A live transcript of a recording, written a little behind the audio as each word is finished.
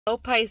Hello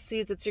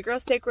Pisces, it's your girl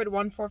Sacred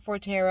 144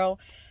 Tarot.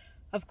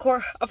 Of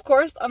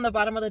course, on the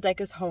bottom of the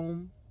deck is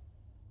home.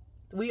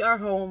 We are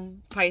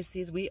home,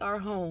 Pisces. We are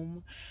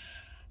home.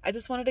 I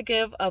just wanted to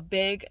give a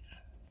big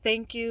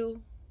thank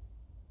you,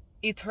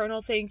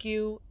 eternal thank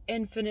you,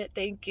 infinite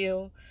thank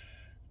you,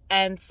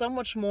 and so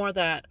much more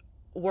that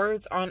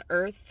words on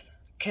earth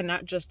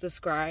cannot just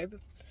describe.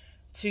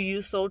 To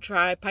you, soul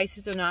tribe,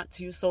 Pisces or not,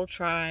 to you, soul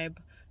tribe,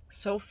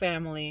 soul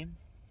family,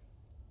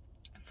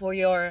 for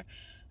your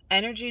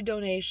energy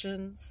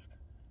donations,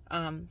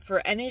 for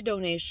any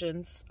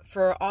donations,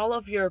 for all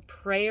of your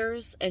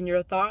prayers and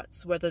your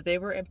thoughts, whether they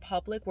were in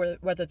public,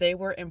 whether they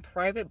were in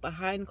private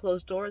behind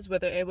closed doors,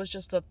 whether it was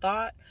just a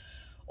thought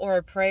or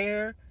a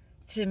prayer.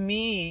 To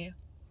me,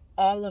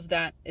 all of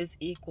that is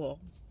equal.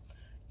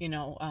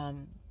 No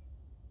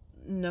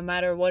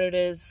matter what it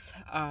is,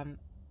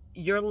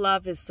 your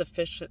love is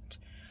sufficient.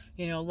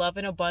 Love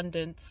in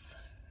abundance.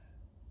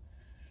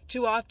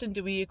 Too often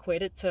do we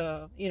equate it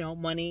to,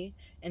 money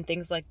and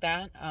things like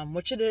that,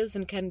 which it is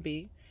and can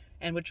be,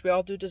 and which we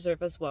all do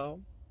deserve as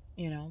well,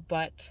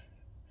 but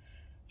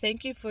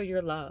thank you for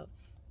your love.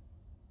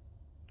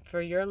 For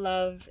your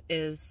love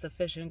is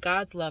sufficient.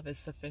 God's love is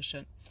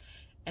sufficient.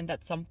 And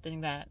that's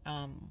something that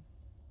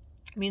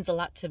means a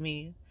lot to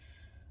me.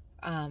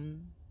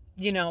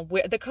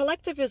 The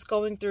collective is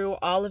going through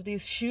all of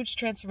these huge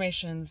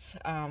transformations,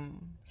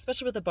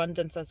 especially with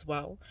abundance as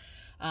well.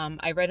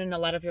 I read in a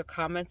lot of your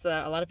comments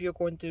that a lot of you are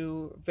going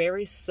through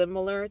very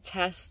similar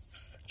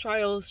tests,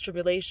 trials,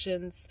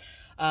 tribulations,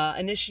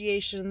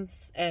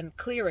 initiations, and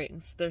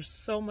clearings. There's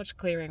so much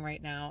clearing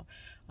right now.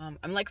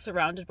 I'm like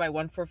surrounded by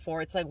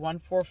 144. It's like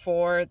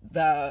 144,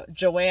 the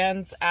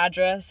Joanne's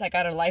address. I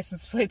got a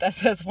license plate that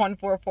says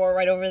 144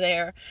 right over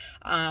there.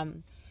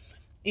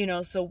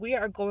 So we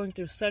are going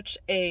through such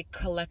a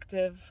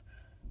collective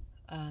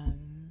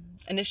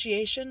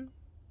initiation,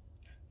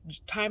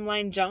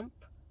 timeline jump,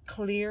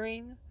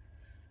 clearing,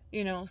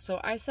 so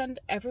I send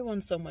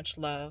everyone so much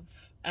love,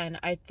 and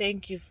I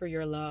thank you for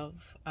your love.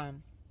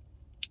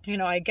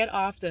 I get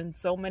often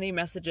so many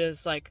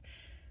messages, like,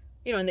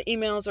 in the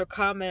emails or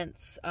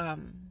comments,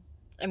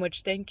 in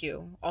which thank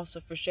you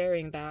also for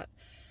sharing that.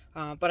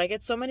 But I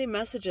get so many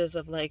messages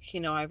of like,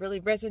 I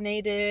really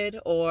resonated,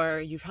 or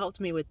you've helped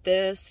me with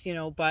this,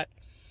 but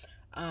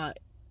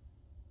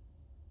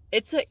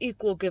it's an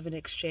equal give and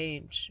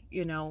exchange.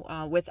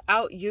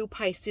 Without you,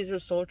 Pisces or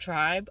Soul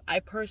Tribe,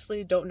 I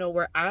personally don't know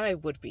where I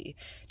would be.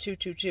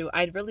 222.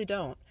 I really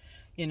don't.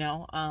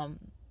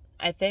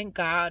 I thank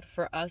God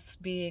for us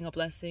being a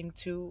blessing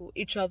to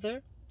each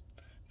other.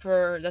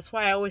 That's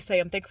why I always say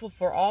I'm thankful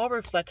for all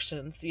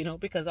reflections,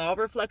 because all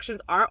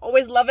reflections aren't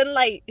always love and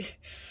light,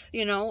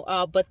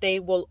 but they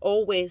will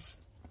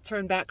always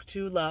turn back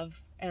to love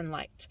and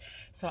light.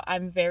 So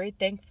I'm very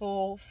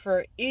thankful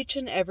for each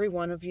and every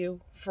one of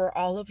you, for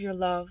all of your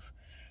love.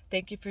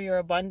 Thank you for your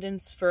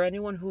abundance. For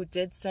anyone who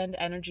did send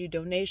energy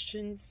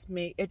donations,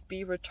 may it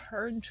be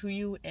returned to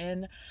you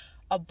in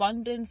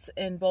abundance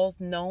in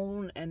both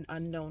known and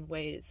unknown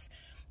ways.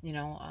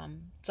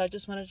 So I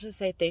just wanted to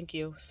say thank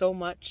you so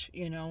much.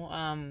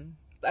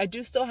 I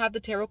do still have the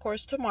tarot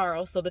course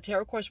tomorrow, so the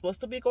tarot course will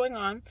still be going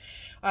on.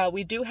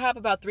 We do have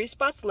about 3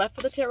 spots left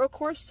for the tarot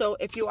course, so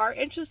if you are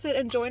interested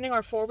in joining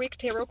our 4-week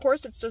tarot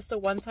course, it's just a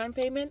one-time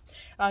payment.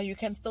 You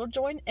can still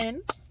join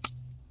in,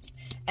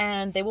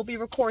 and they will be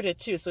recorded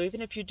too. So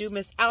even if you do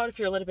miss out, if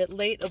you're a little bit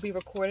late, it'll be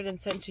recorded and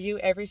sent to you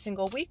every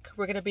single week.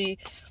 We're going to be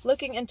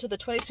looking into the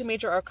 22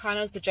 major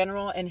arcanas, the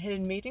general and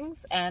hidden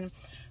meanings, and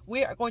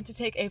we are going to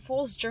take a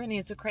fool's journey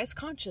into Christ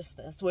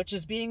consciousness, which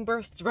is being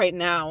birthed right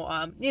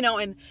now.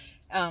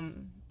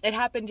 It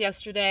happened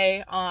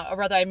yesterday, or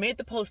rather I made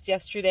the post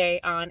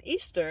yesterday on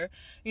Easter,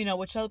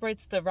 which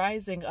celebrates the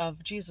rising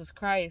of Jesus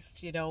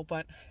Christ,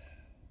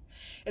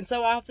 and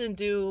so often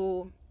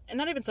and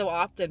not even so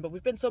often, but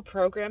we've been so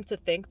programmed to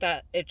think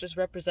that it just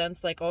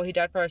represents like, oh, he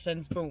died for our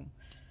sins, boom.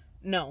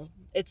 No,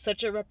 it's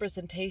such a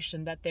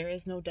representation that there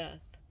is no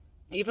death.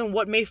 Even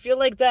what may feel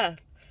like death,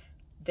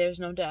 there's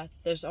no death.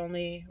 There's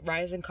only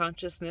rising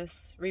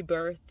consciousness,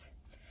 rebirth,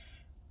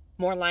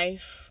 more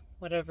life,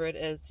 whatever it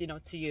is,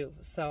 to you.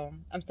 So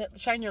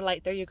shine your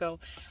light. There you go.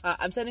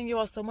 I'm sending you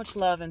all so much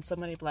love and so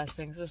many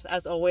blessings. Just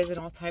as always, in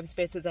all time,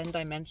 spaces, and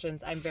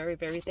dimensions, I'm very,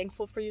 very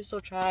thankful for you,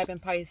 Soul Tribe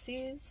and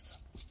Pisces.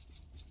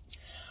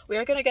 We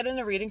are going to get in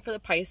a reading for the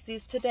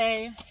Pisces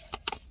today.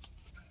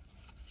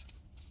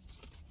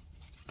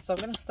 So I'm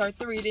going to start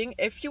the reading.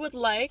 If you would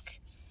like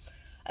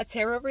a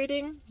tarot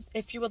reading,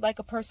 if you would like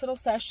a personal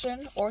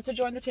session, or to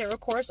join the tarot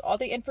course, all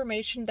the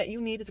information that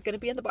you need is going to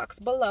be in the box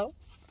below.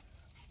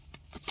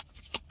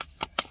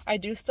 I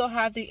do still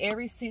have the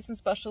Aries season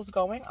specials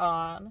going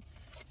on.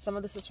 Some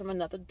of this is from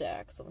another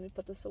deck, so let me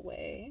put this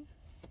away.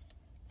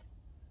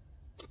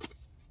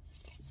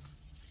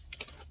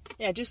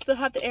 Yeah, I do still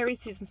have the Aries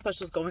season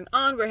specials going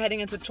on. We're heading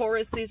into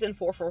Taurus season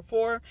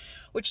 444,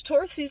 which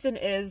Taurus season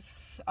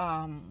is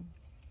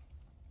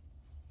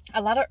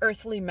a lot of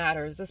earthly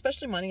matters,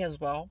 especially money as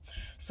well.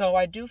 So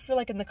I do feel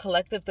like in the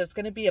collective, there's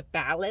going to be a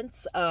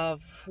balance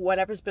of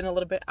whatever's been a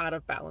little bit out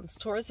of balance.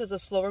 Taurus is a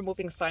slower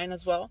moving sign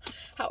as well.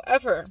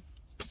 However,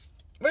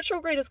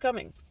 retrograde is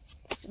coming.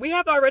 We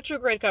have our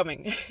retrograde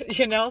coming,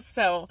 you know,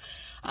 so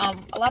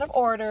a lot of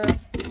order.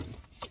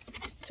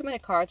 Too many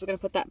cards. We're going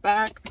to put that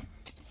back.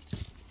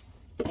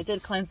 I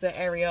did cleanse the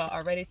area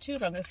already too,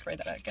 but I'm going to spray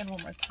that again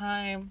one more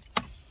time.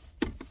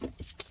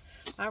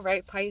 All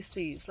right,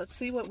 Pisces, let's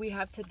see what we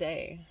have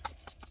today.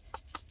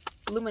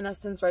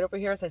 Luminescence right over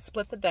here as I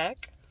split the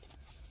deck.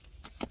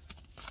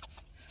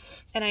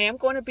 And I am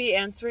going to be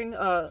answering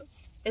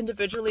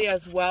individually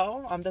as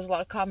well. There's a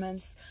lot of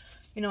comments,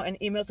 you know, and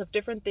emails of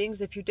different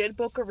things. If you did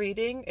book a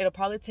reading, it'll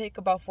probably take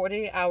about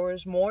 48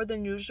 hours more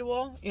than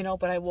usual, you know,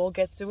 but I will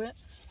get to it.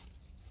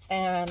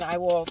 And I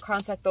will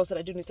contact those that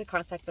I do need to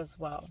contact as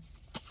well.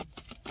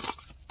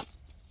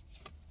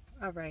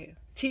 All right.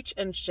 Teach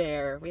and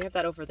share. We have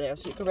that over there,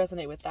 so you can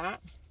resonate with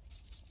that.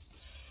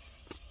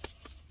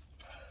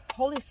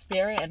 Holy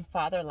Spirit and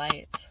Father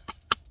Light.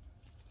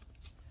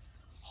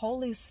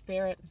 Holy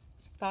Spirit,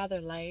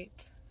 Father Light.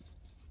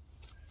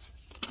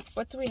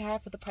 What do we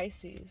have for the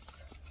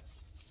Pisces?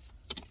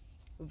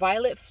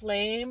 Violet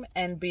Flame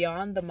and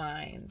Beyond the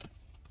Mind.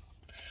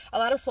 A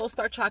lot of Soul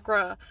Star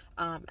Chakra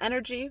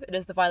energy. It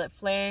is the Violet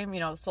Flame. You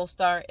know, Soul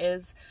Star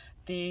is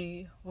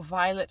the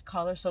violet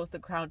color, so is the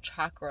crown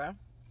chakra.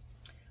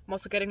 I'm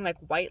also getting like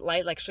white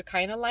light, like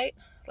Shekinah light,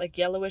 like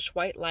yellowish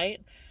white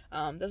light.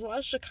 There's a lot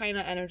of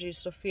Shekinah energy,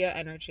 Sophia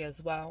energy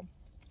as well.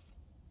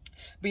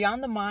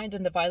 Beyond the Mind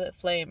and the Violet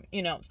Flame,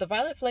 you know, the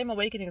Violet Flame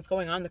awakening is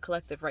going on in the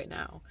collective right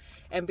now.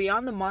 And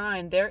beyond the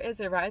mind, there is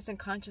a rise in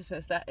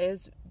consciousness that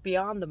is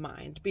beyond the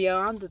mind,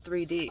 beyond the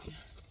 3D.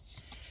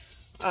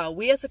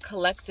 We as a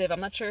collective, I'm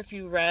not sure if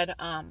you read,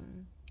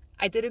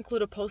 I did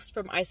include a post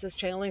from Isis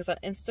Channelings on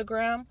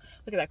Instagram.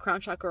 Look at that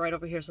crown chakra right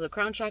over here. So the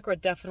crown chakra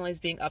definitely is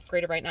being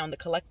upgraded right now in the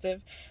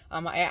collective.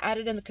 I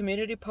added in the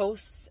community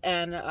posts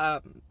and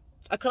a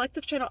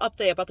collective channel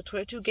update about the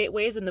 22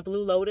 gateways and the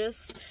Blue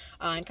Lotus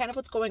and kind of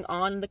what's going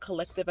on in the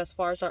collective as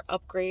far as our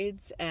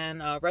upgrades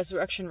and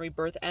resurrection,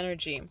 rebirth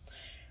energy.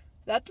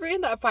 That 3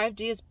 and that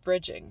 5D is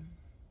bridging.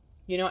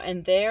 You know,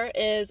 and there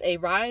is a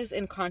rise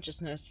in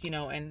consciousness, you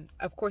know, and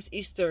of course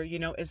Easter, you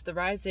know, is the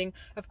rising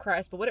of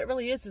Christ. But what it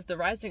really is the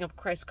rising of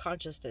Christ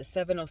consciousness,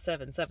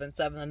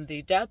 70777, and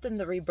the death and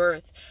the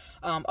rebirth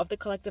of the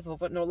collective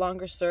of what no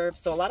longer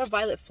serves. So a lot of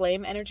Violet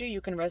Flame energy, you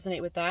can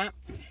resonate with that.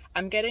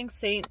 I'm getting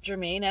Saint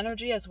Germain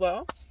energy as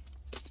well.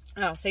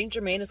 Saint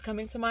Germain is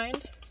coming to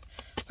mind.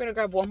 I'm going to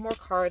grab one more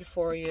card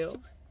for you.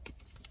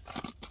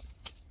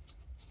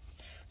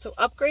 So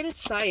upgraded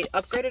sight,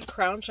 upgraded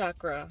crown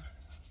chakra.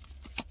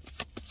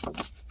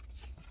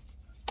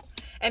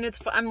 And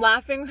I'm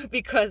laughing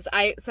because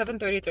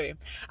 733.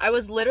 I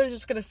was literally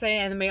just going to say,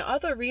 in my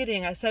other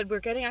reading, I said we're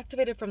getting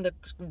activated from the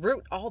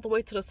root all the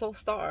way to the soul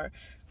star.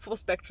 Full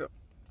spectrum.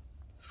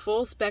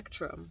 Full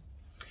spectrum.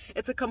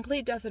 It's a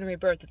complete death and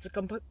rebirth. It's a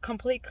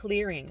complete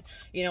clearing.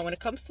 You know, when it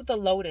comes to the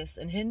lotus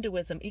in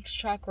Hinduism, each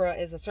chakra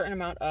is a certain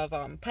amount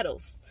of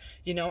petals.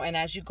 You know, and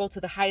as you go to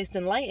the highest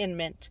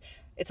enlightenment,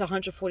 it's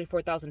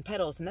 144,000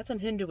 petals, and that's in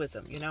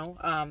Hinduism, you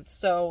know.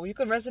 So you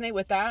can resonate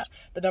with that.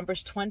 The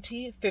numbers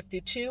 20,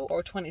 52,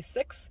 or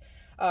 26.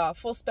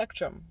 Full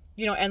spectrum.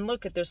 You know, and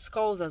look, there's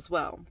skulls as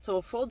well. So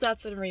a full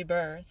death and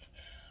rebirth.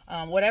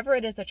 Whatever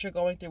it is that you're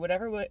going through,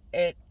 whatever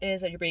it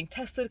is that you're being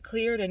tested,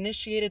 cleared,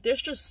 initiated,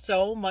 there's just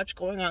so much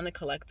going on in the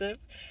collective.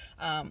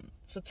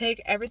 So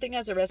take everything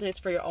as it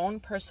resonates for your own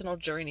personal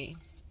journey.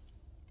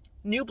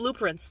 New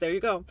blueprints, there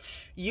you go.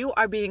 You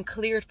are being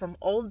cleared from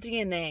old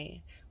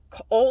DNA,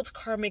 old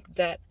karmic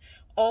debt,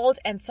 old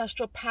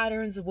ancestral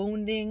patterns,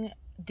 wounding.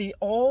 The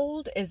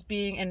old is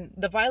being, and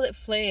the violet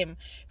flame,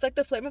 it's like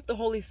the flame of the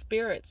Holy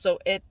Spirit. So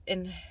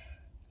in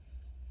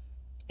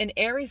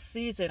Aries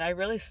season, I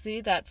really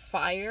see that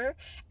fire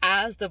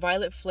as the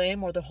violet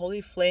flame or the holy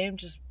flame,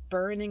 just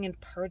burning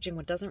and purging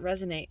what doesn't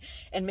resonate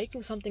and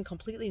making something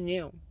completely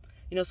new.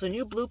 You know, so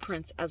new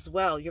blueprints as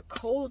well. Your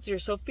codes, your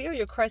Sophia,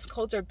 your Christ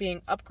codes are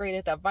being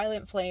upgraded. That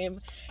violet flame,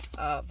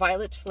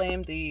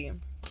 the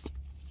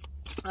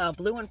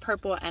blue and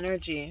purple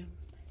energy.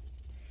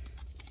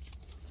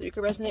 So you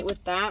can resonate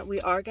with that.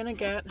 We are going to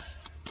get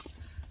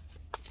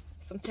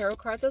some tarot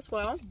cards as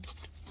well.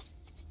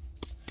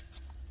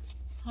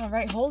 All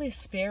right, Holy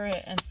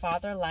Spirit and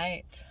Father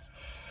Light.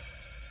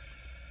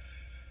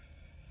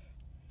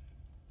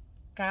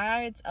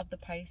 Guides of the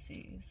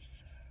Pisces.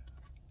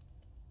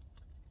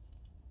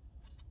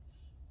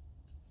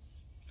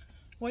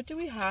 What do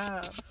we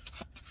have?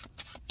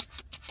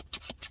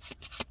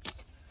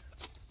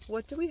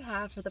 What do we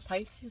have for the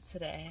Pisces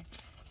today?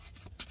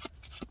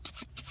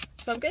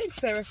 So I'm getting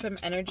seraphim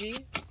energy,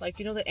 like,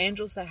 you know, the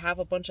angels that have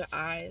a bunch of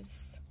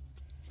eyes.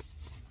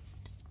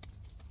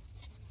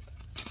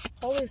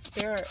 Holy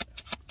Spirit,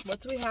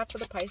 what do we have for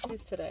the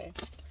Pisces today?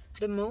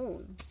 The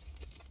moon.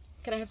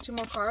 Can I have 2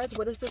 more cards?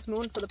 What is this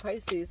moon for the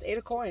Pisces? 8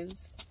 of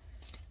coins.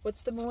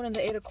 What's the moon and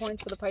the 8 of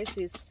coins for the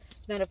Pisces?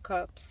 Knight of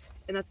Cups.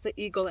 And that's the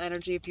eagle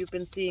energy if you've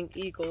been seeing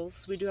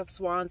eagles. We do have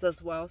swans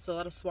as well, so a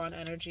lot of swan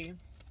energy.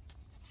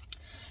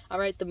 All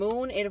right, the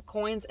Moon, 8 of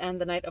Coins,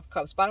 and the Knight of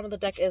Cups. Bottom of the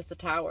deck is the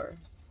Tower.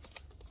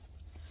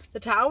 The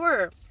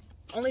Tower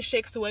only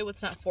shakes away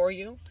what's not for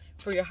you,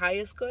 for your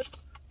highest good,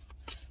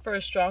 for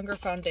a stronger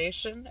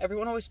foundation.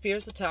 Everyone always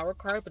fears the Tower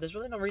card, but there's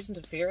really no reason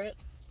to fear it.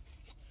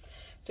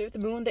 So you have the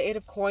Moon, the 8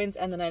 of Coins,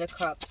 and the Knight of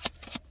Cups.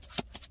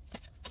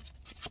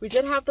 We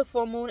did have the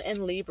full moon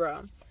in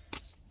Libra.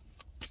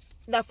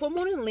 That full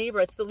moon in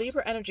Libra, it's the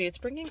Libra energy. It's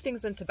bringing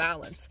things into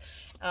balance.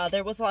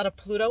 There was a lot of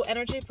Pluto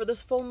energy for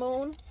this full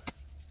moon.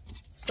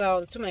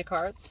 So, too many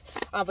cards.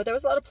 But there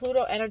was a lot of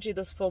Pluto energy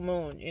this full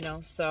moon, you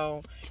know.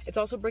 So, it's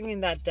also bringing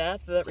that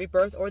death, that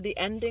rebirth, or the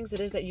endings it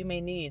is that you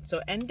may need.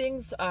 So,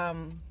 endings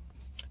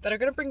that are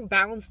going to bring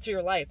balance to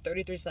your life.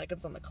 33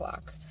 seconds on the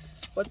clock.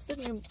 What's the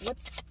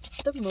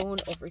moon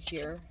over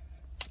here?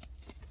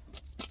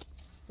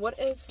 What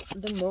is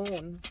the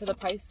moon for the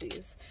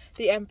Pisces?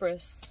 The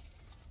Empress.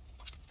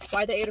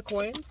 Why the 8 of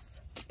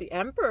Coins? The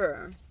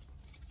Emperor.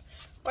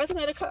 Why the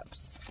Knight of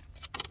Cups?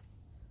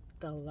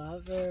 The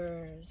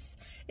Lovers.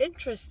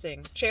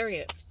 Interesting.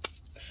 Chariot.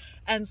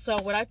 And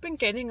so what I've been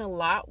getting a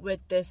lot with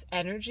this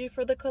energy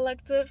for the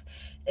collective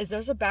is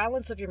there's a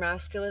balance of your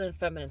masculine and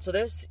feminine. So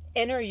there's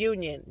inner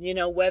union, you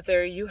know,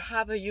 whether you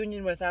have a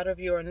union with out of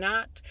you or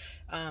not,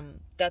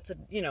 that's a,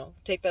 you know,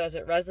 take that as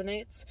it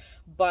resonates,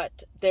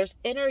 but there's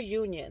inner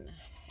union.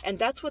 And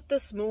that's what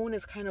this moon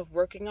is kind of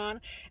working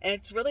on. And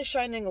it's really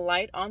shining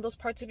light on those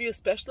parts of you,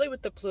 especially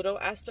with the Pluto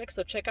aspect.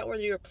 So check out where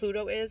your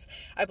Pluto is.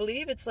 I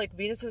believe it's like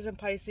Venus is in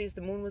Pisces, the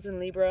moon was in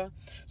Libra.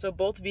 So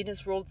both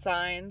Venus ruled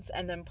signs,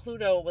 and then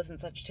Pluto was in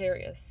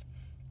Sagittarius.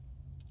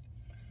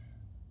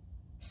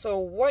 So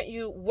what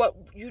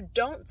you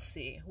don't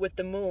see with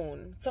the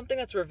moon, something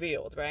that's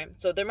revealed, right?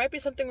 So there might be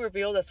something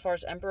revealed as far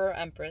as Emperor or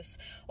Empress,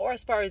 or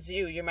as far as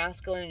you, your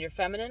masculine and your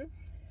feminine.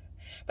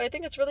 But I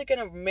think it's really going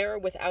to mirror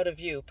with out of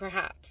you,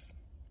 perhaps.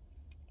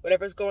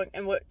 Whatever's going,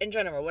 and what in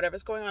general,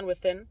 whatever's going on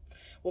within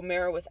will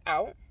mirror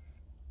without.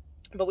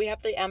 But we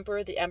have the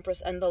Emperor, the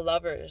Empress, and the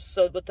Lovers.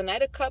 So with the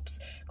Knight of Cups,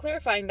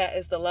 clarifying that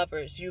is the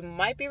Lovers. You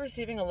might be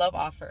receiving a love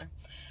offer.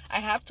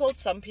 I have told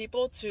some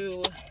people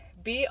to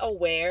be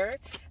aware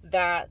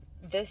that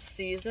this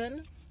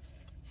season,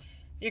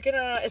 you're going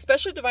to,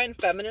 especially Divine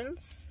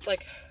Feminines,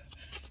 like,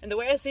 and the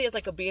way I see it is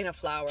like a bee in a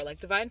flower. Like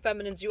Divine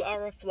Feminines, you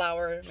are a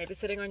flower, maybe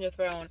sitting on your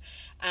throne,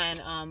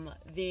 and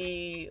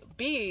the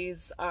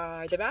bees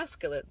are the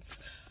masculines,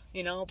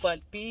 you know. But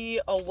be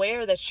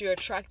aware that you're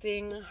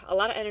attracting a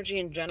lot of energy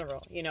in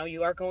general. You know,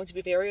 you are going to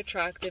be very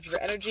attractive.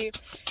 Your energy,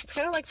 it's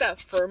kind of like that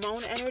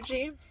pheromone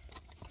energy.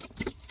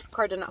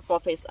 Card did not fall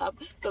face up,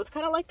 so it's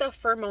kind of like that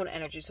pheromone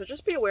energy. So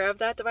just be aware of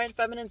that, Divine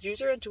Feminines. Use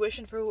your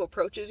intuition for who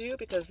approaches you,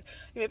 because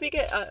you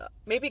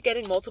maybe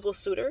getting multiple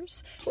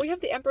suitors. But we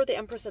have the Emperor, the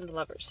Empress, and the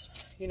Lovers,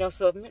 you know.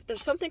 So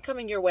there's something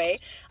coming your way.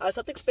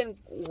 Something's been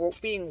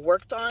being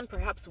worked on,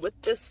 perhaps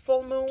with this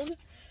full moon.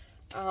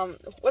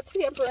 What's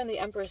the Emperor and the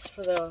Empress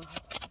for the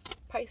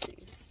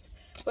Pisces?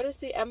 What is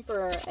the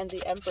Emperor and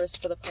the Empress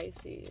for the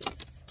Pisces?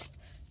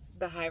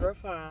 The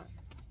Hierophant.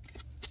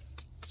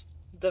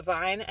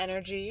 Divine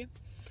energy.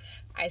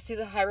 I see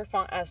the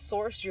Hierophant as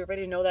source. You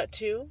already know that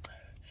too.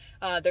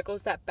 There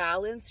goes that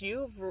balance.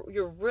 You're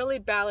really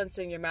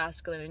balancing your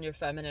masculine and your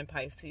feminine,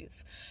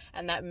 Pisces,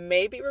 and that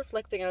may be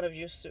reflecting out of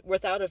you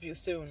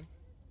soon.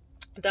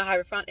 The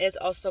Hierophant is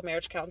also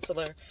marriage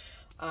counselor.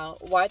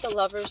 Why the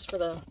Lovers for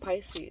the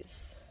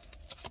Pisces?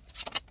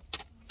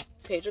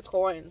 Page of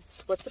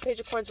Coins. What's the Page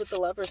of Coins with the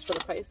Lovers for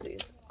the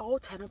Pisces? Oh,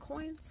 10 of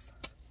Coins.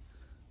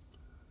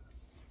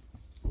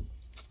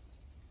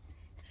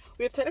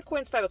 We have 10 of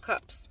Coins, 5 of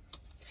Cups.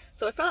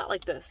 So I felt out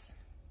like this.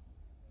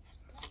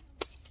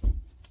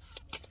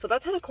 So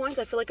that 10 of Coins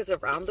I feel like is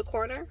around the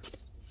corner.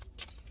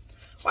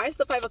 Why is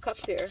the 5 of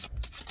Cups here?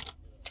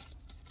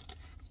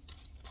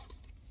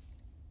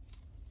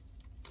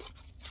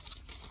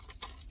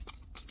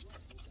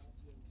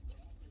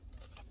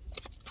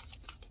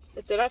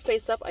 If they're not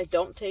face up, I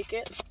don't take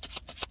it.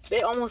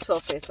 They almost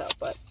fell face up,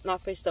 but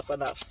not face up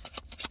enough.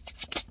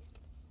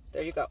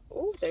 There you go.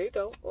 Oh, there you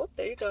go. Oh,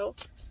 there you go.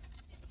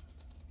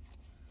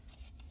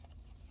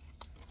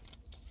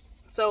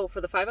 So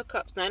for the 5 of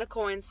Cups, 9 of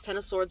Coins, 10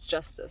 of Swords,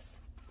 Justice.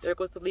 There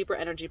goes the Libra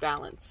energy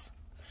balance.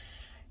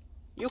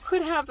 You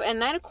could have, and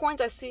 9 of Coins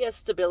I see as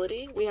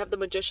stability. We have the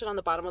Magician on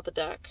the bottom of the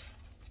deck.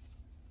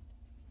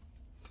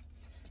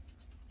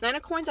 9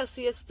 of Coins I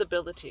see as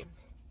stability.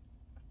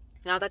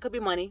 Now that could be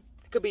money.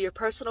 It could be your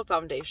personal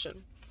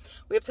foundation.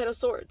 We have 10 of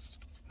Swords.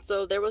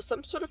 So there was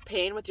some sort of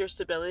pain with your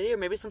stability, or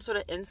maybe some sort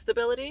of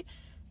instability.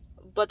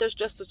 But there's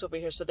justice over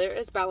here, so there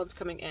is balance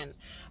coming in,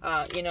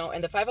 you know.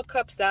 And the 5 of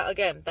Cups, that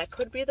again, that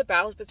could be the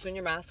balance between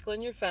your masculine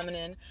and your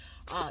feminine,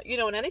 you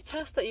know. And any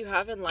test that you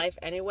have in life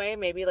anyway,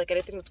 maybe like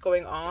anything that's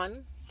going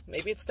on,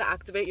 Maybe it's to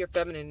activate your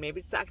feminine. Maybe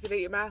it's to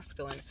activate your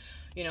masculine.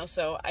 You know,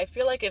 so I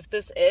feel like if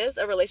this is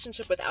a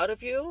relationship with out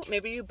of you,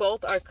 maybe you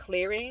both are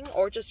clearing,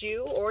 or just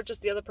you, or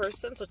just the other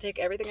person. So take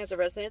everything as it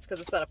resonates,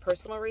 because it's not a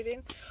personal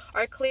reading.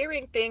 Are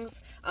clearing things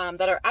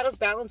that are out of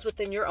balance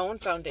within your own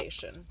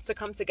foundation to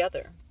come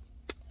together.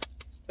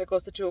 There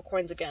goes the Two of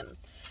Coins again.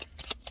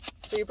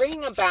 So you're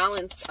bringing a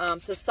balance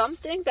to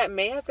something that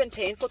may have been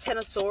painful. Ten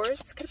of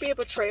Swords could be a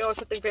betrayal or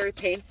something very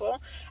painful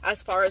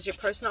as far as your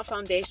personal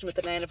foundation with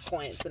the Nine of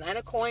Coins. The Nine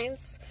of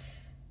Coins,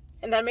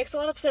 and that makes a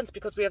lot of sense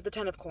because we have the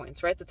Ten of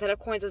Coins, right? The Ten of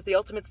Coins is the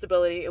ultimate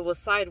stability. It was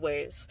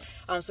sideways.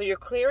 So you're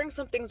clearing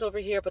some things over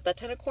here, but that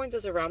Ten of Coins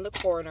is around the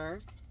corner.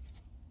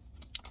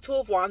 Two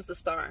of Wands, the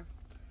Star.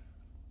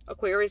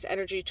 Aquarius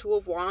energy, Two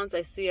of Wands,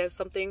 I see as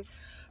something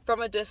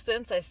from a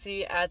distance. I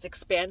see as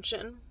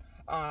expansion.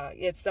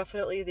 It's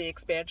definitely the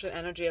expansion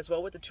energy as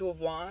well with the Two of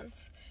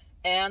Wands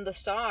and the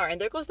Star. And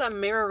there goes that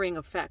mirroring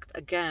effect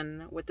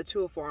again with the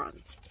Two of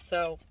Wands.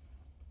 So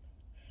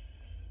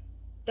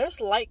there's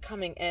light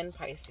coming in,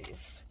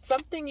 Pisces.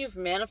 Something you've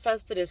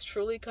manifested is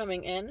truly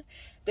coming in.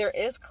 There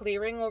is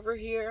clearing over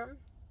here.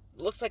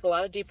 Looks like a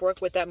lot of deep work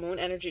with that moon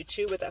energy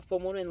too, with that full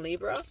moon in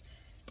Libra.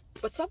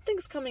 But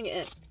something's coming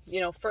in. You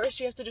know, first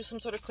you have to do some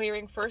sort of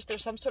clearing. First,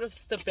 there's some sort of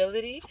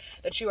stability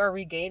that you are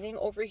regaining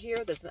over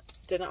here that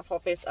did not fall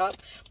face up.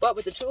 But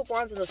with the Two of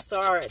Wands and the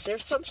Star,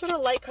 there's some sort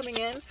of light coming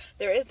in.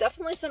 There is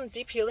definitely some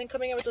deep healing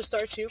coming in with the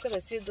Star too, because I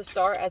see the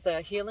Star as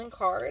a healing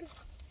card.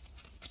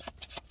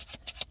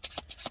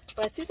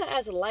 But I see that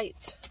as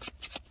light.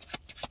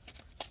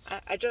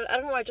 I don't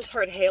know, I just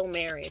heard Hail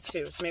Mary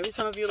too. So maybe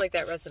some of you like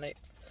that resonates.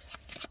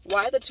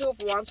 Why the Two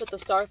of Wands with the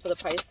Star for the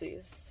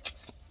Pisces?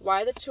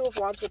 Why the Two of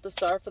Wands with the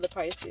Star for the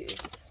Pisces?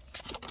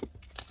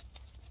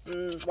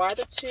 Why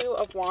the Two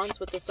of Wands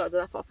with the Star?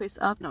 Did that fall face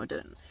up? No, it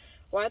didn't.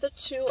 Why the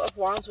Two of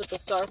Wands with the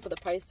Star for the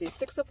Pisces?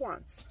 Six of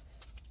Wands.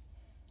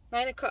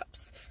 Nine of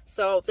Cups.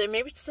 So there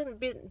may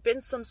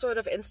been some sort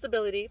of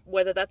instability,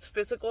 whether that's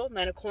physical.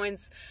 Nine of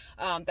Coins,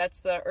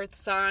 that's the earth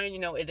sign. You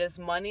know, it is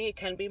money. It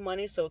can be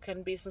money. So it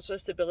can be some sort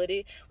of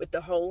stability with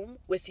the home,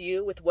 with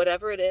you, with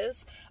whatever it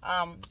is.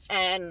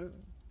 And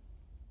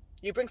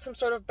you bring some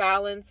sort of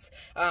balance.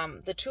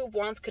 The Two of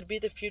Wands could be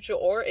the future,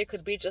 or it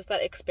could be just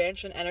that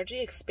expansion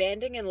energy,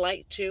 expanding in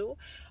light too,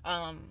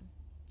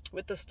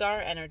 with the Star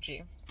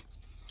energy.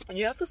 And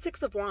you have the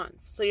Six of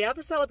Wands. So you have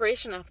a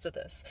celebration after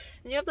this.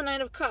 And you have the Nine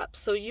of Cups.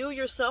 So you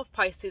yourself,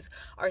 Pisces,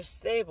 are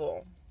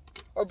stable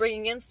or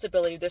bringing in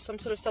stability. There's some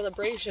sort of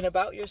celebration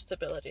about your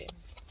stability.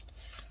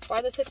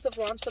 Why the Six of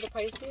Wands for the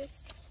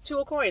Pisces? Two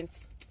of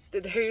Coins.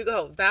 There you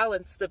go.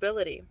 Balance,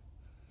 stability.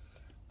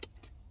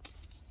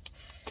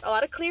 A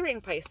lot of clearing,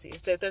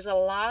 Pisces. There's a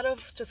lot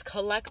of just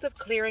collective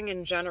clearing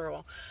in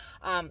general.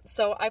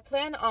 So I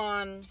plan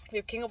on, we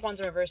have King of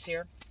Wands in reverse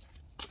here.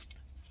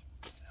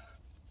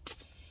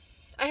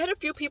 I had a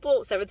few people,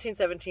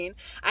 1717,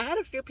 I had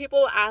a few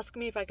people ask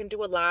me if I can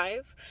do a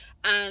live.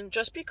 And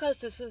just because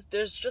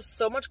there's just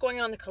so much going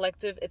on in the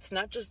collective. It's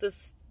not just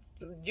this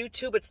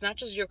YouTube. It's not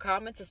just your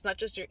comments. It's not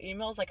just your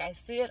emails. Like, I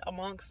see it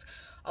amongst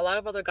a lot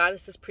of other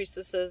goddesses,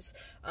 priestesses,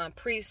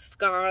 priests,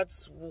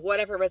 gods,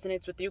 whatever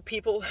resonates with you,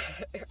 people,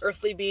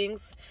 earthly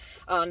beings,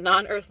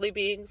 non-earthly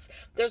beings.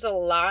 There's a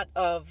lot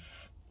of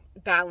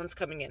balance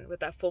coming in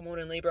with that full moon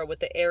in Libra, with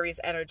the Aries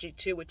energy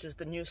too, which is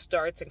the new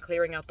starts and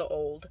clearing out the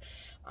old.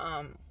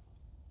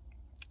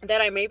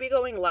 That I may be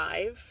going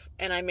live,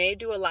 and I may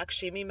do a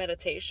Lakshmi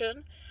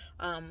meditation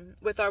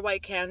with our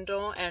white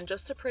candle, and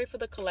just to pray for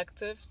the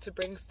collective to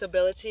bring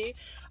stability.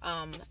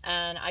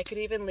 And I could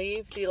even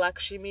leave the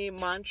Lakshmi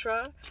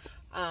mantra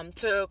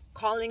to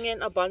calling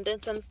in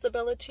abundance and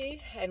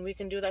stability, and we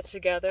can do that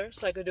together.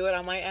 So I could do it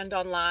on my end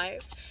on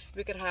live.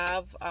 We could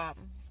have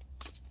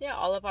yeah,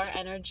 all of our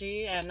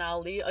energy, and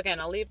I'll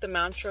leave the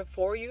mantra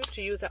for you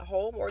to use at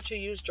home or to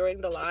use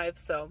during the live.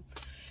 So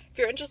if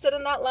you're interested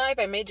in that live,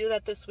 I may do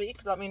that this week.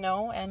 Let me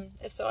know, and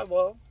if so, I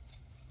will.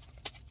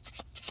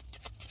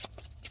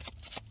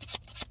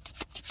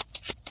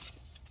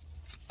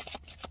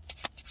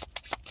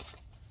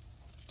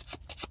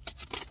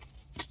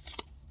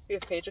 We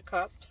have Page of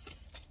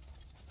Cups.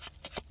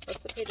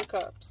 What's the Page of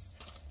Cups?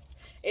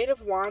 Eight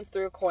of Wands,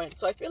 Three of Coins.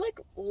 So I feel like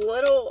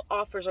little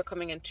offers are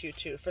coming into you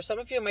too. For some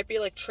of you, it might be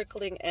like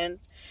trickling in.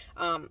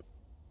 And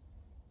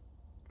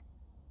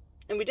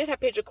we did have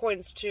Page of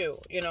Coins too,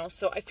 you know.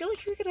 So I feel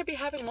like you're going to be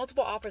having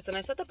multiple offers. And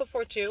I said that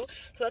before too.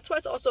 So that's why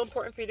it's also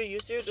important for you to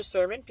use your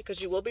discernment,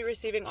 because you will be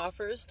receiving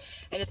offers.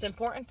 And it's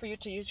important for you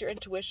to use your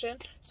intuition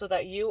so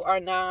that you are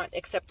not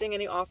accepting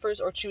any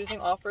offers or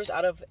choosing offers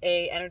out of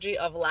a energy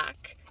of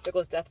lack. There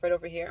goes death right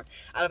over here.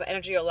 Out of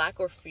energy of lack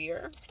or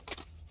fear.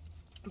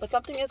 But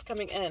something is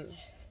coming in.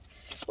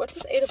 What's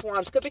this Eight of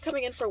Wands? Could be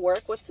coming in for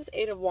work. What's this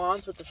Eight of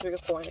Wands with the Three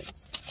of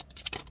Coins?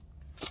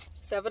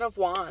 Seven of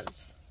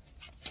Wands.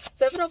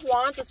 Seven of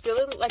Wands is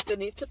feeling like the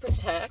need to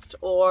protect,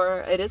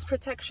 or it is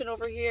protection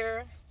over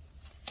here.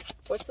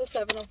 What's the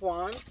Seven of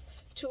Wands?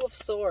 Two of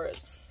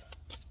Swords.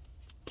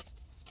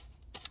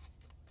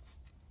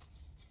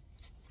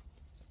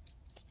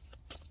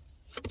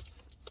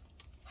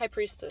 High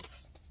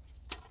Priestess.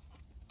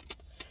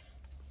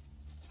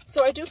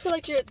 So I do feel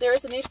like there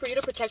is a need for you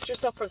to protect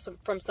yourself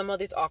from some of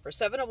these offers.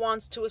 7 of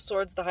Wands, 2 of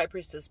Swords, the High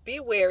Priestess. Be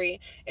wary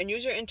and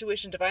use your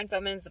intuition, divine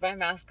feminines, divine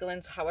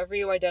masculines, however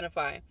you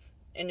identify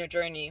in your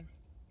journey,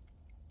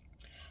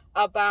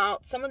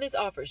 about some of these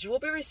offers. You will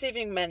be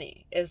receiving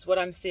many, is what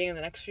I'm seeing in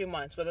the next few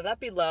months. Whether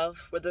that be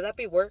love, whether that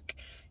be work,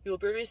 you will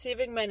be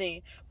receiving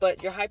many.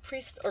 But your High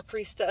Priest or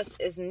Priestess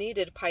is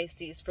needed,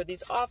 Pisces, for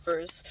these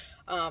offers.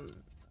 For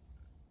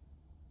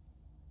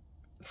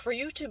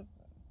you to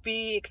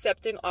be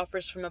accepting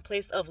offers from a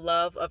place of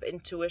love, of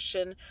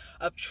intuition,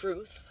 of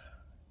truth,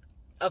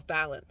 of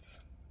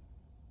balance,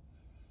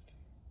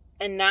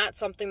 and not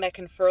something that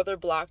can further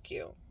block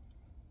you.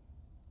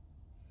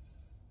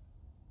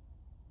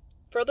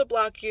 Further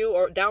block you,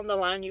 or down the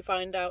line you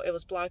find out it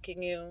was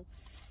blocking you.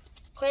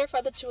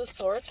 Clarify the 2 of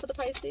Swords for the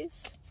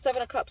Pisces. 7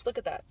 of Cups, look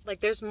at that. Like,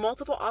 there's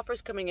multiple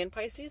offers coming in,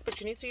 Pisces,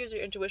 but you need to use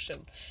your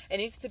intuition. It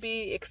needs to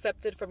be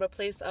accepted from a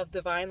place of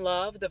divine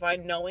love,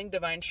 divine knowing,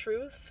 divine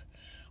truth,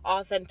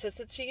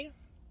 authenticity.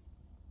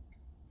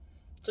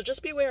 So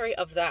just be wary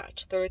of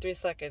that. 33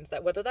 seconds.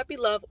 That whether that be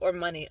love or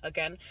money,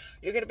 again,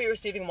 you're going to be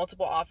receiving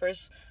multiple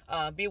offers.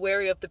 Be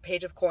wary of the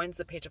Page of Coins,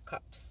 the Page of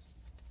Cups.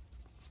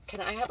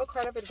 Can I have a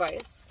card of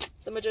advice?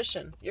 The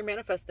Magician. You're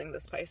manifesting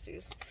this,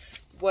 Pisces.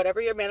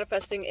 Whatever you're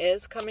manifesting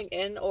is coming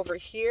in over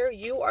here.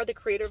 You are the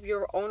creator of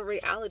your own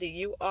reality.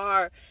 You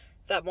are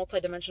that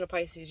multidimensional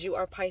Pisces. You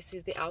are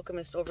Pisces, the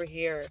alchemist, over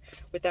here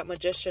with that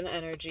Magician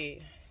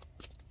energy.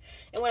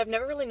 And what I've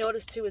never really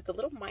noticed, too, is the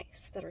little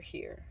mice that are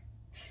here.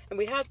 And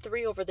we had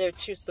 3 over there,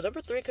 too. So the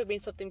number 3 could mean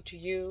something to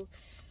you.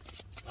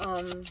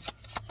 One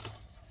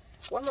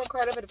more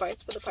card of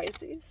advice for the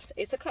Pisces.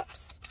 Ace of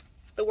Cups.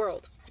 The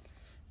World.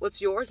 What's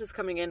yours is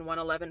coming in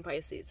 111,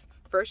 Pisces.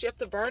 First, you have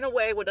to burn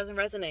away what doesn't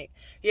resonate.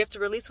 You have to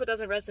release what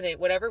doesn't resonate.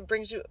 Whatever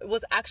brings you,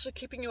 was actually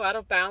keeping you out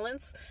of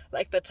balance,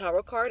 like the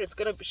Tower card, it's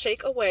going to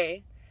shake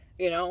away,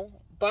 you know.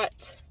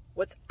 But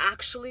what's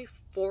actually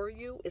for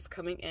you is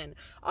coming in.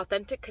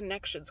 Authentic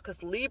connections,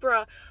 because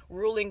Libra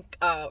ruling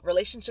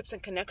relationships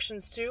and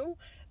connections too.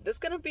 There's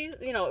going to be,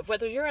 you know,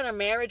 whether you're in a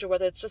marriage or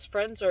whether it's just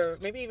friends or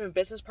maybe even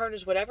business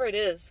partners, whatever it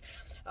is,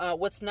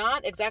 what's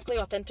not exactly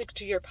authentic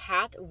to your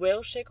path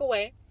will shake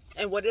away.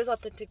 And what is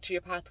authentic to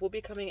your path will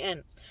be coming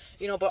in,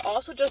 you know. But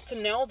also just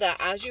to know that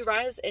as you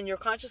rise in your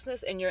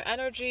consciousness, in your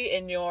energy,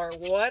 in your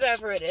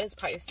whatever it is,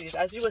 Pisces,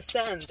 as you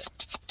ascend,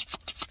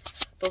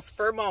 those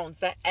pheromones,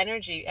 that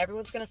energy,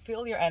 everyone's going to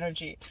feel your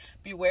energy.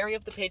 Be wary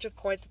of the Page of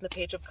Coins and the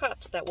Page of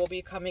Cups that will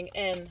be coming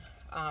in.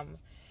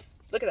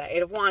 Look at that,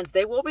 8 of Wands.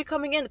 They will be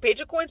coming in. The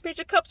Page of Coins, Page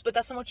of Cups, but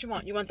that's not what you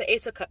want. You want the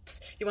Ace of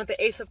Cups. You want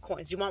the Ace of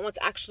Coins. You want what's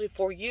actually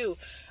for you.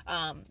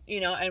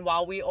 You know, and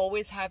while we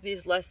always have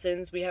these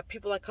lessons, we have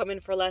people that come in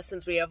for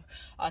lessons. We have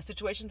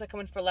situations that come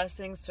in for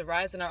lessons to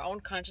rise in our own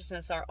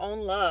consciousness, our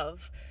own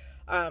love.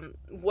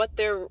 What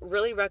they're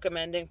really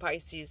recommending,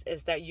 Pisces,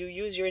 is that you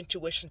use your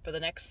intuition for the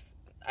next...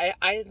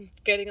 I'm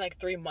getting like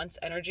 3 months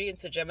energy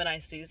into Gemini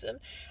season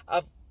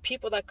of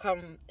people that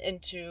come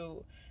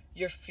into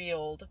your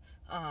field,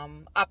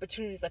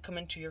 opportunities that come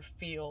into your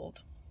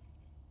field,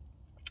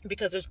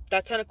 because there's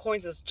that 10 of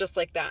Coins is just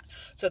like that.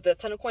 So the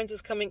 10 of Coins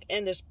is coming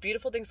in. There's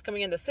beautiful things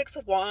coming in. The 6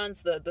 of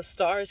Wands, the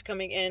Star is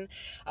coming in.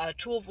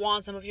 2 of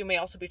Wands. Some of you may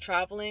also be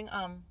traveling.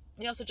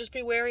 You know, so just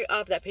be wary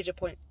of that Page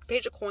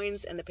of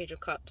Coins and the Page of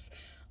Cups.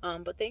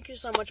 But thank you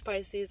so much,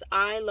 Pisces.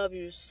 I love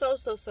you so,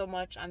 so, so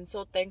much. I'm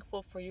so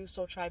thankful for you,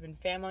 Soul Tribe and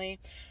family,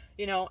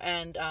 you know,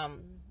 and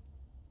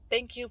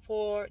thank you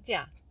for,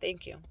 yeah,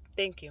 thank you.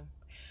 Thank you.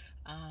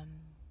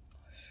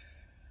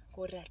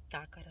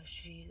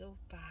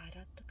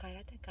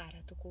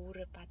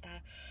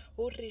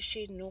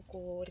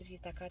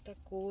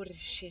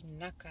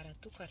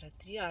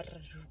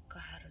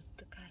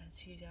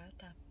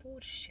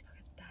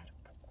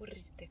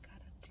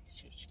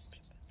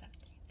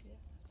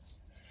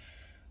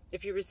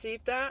 If you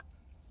received that,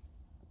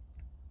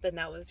 then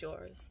that was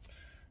yours.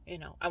 You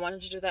know, I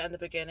wanted to do that in the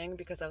beginning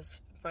because I was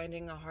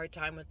finding a hard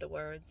time with the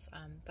words.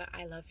 But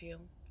I love you.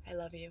 I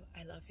love you.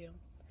 I love you.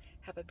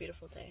 Have a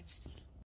beautiful day.